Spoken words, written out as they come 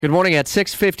Good morning at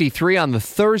 6:53 on the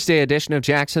Thursday edition of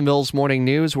Jacksonville's Morning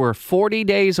News. We're 40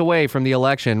 days away from the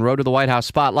election. Road to the White House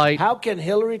spotlight. How can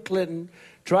Hillary Clinton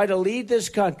try to lead this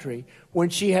country when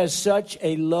she has such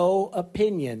a low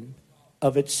opinion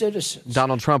of its citizens?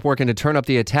 Donald Trump working to turn up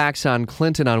the attacks on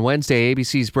Clinton on Wednesday.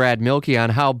 ABC's Brad Mielke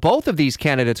on how both of these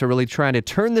candidates are really trying to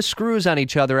turn the screws on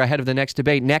each other ahead of the next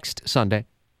debate next Sunday.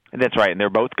 That's right, and they're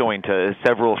both going to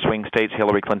several swing states.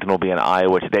 Hillary Clinton will be in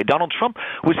Iowa today. Donald Trump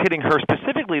was hitting her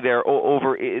specifically there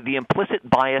over the implicit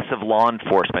bias of law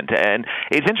enforcement. And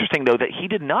it's interesting, though, that he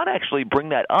did not actually bring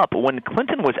that up. When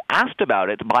Clinton was asked about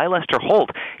it by Lester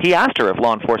Holt, he asked her if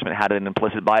law enforcement had an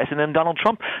implicit bias, and then Donald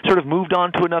Trump sort of moved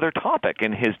on to another topic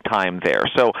in his time there.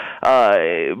 So,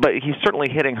 but he's certainly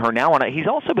hitting her now on it. He's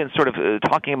also been sort of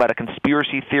talking about a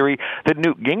conspiracy theory that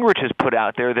Newt Gingrich has put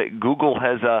out there that Google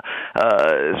has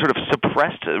sort of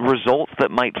suppressed results that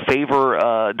might favor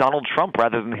Donald Trump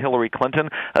rather than Hillary Clinton.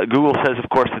 Google says, of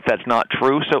course, that that's not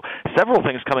true. So several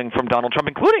things coming from Donald Trump,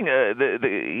 including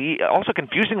he also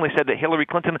confusingly said that Hillary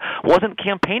Clinton wasn't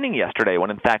campaigning yesterday when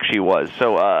in fact she was.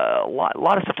 So a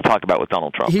lot of stuff to talk about with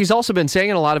Donald Trump. He's also been saying,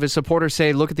 and a lot of his supporters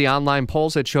say, look at the online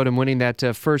polls that showed him winning that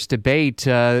first debate.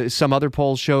 Some other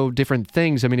polls show different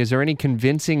things. I mean, is there any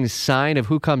convincing sign of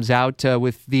who comes out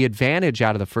with the advantage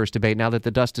out of the first debate now that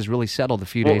the dust has really settled a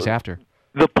few days after?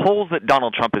 The polls that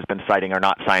Donald Trump has been citing are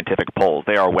not scientific polls.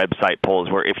 They are website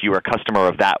polls where if you are a customer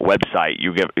of that website,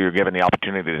 you're given the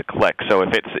opportunity to click. So if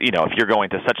it's, if you're going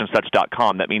to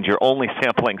suchandsuch.com, that means you're only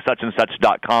sampling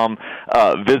suchandsuch.com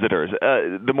visitors.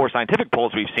 The more scientific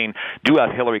polls we've seen do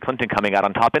have Hillary Clinton coming out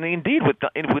on top. And indeed,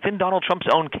 within Donald Trump's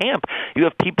own camp, you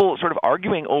have people sort of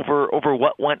arguing over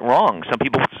what went wrong. Some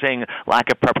people saying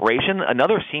lack of preparation.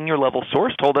 Another senior level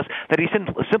source told us that he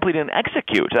simply didn't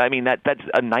execute. I mean, that's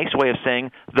a nice way of saying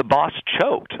the boss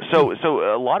choked. So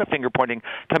a lot of finger pointing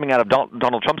coming out of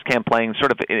Donald Trump's campaign,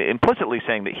 sort of implicitly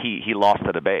saying that he lost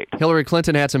the debate. Hillary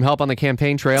Clinton had some help on the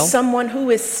campaign trail. Someone who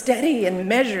is steady and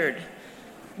measured.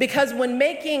 Because when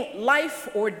making life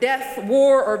or death,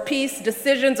 war or peace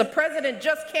decisions, a president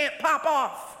just can't pop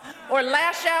off or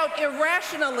lash out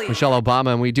irrationally. Michelle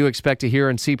Obama, and we do expect to hear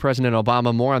and see President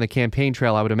Obama more on the campaign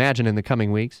trail, I would imagine, in the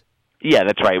coming weeks. Yeah,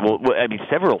 that's right. Well, I mean,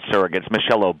 several surrogates,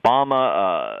 Michelle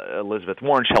Obama, Elizabeth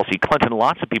Warren, Chelsea Clinton,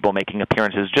 lots of people making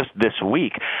appearances just this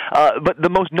week. But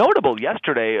the most notable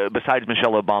yesterday, besides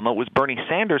Michelle Obama, was Bernie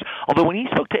Sanders, although when he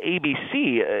spoke to ABC,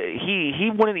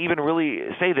 he wouldn't even really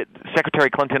say that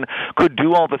Secretary Clinton could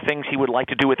do all the things he would like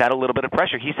to do without a little bit of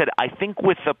pressure. He said, I think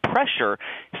with the pressure,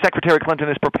 Secretary Clinton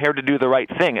is prepared to do the right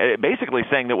thing, basically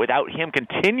saying that without him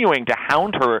continuing to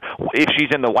hound her if she's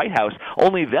in the White House,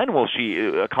 only then will she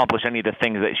accomplish any of the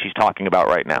things that she's talking about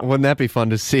right now. Wouldn't that be fun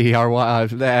to see?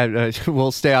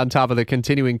 We'll stay on top of the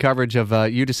continuing coverage of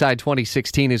You Decide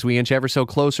 2016 as we inch ever so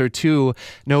closer to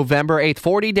November 8th.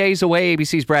 40 days away.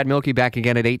 ABC's Brad Mielke back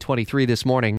again at 8:23 this morning.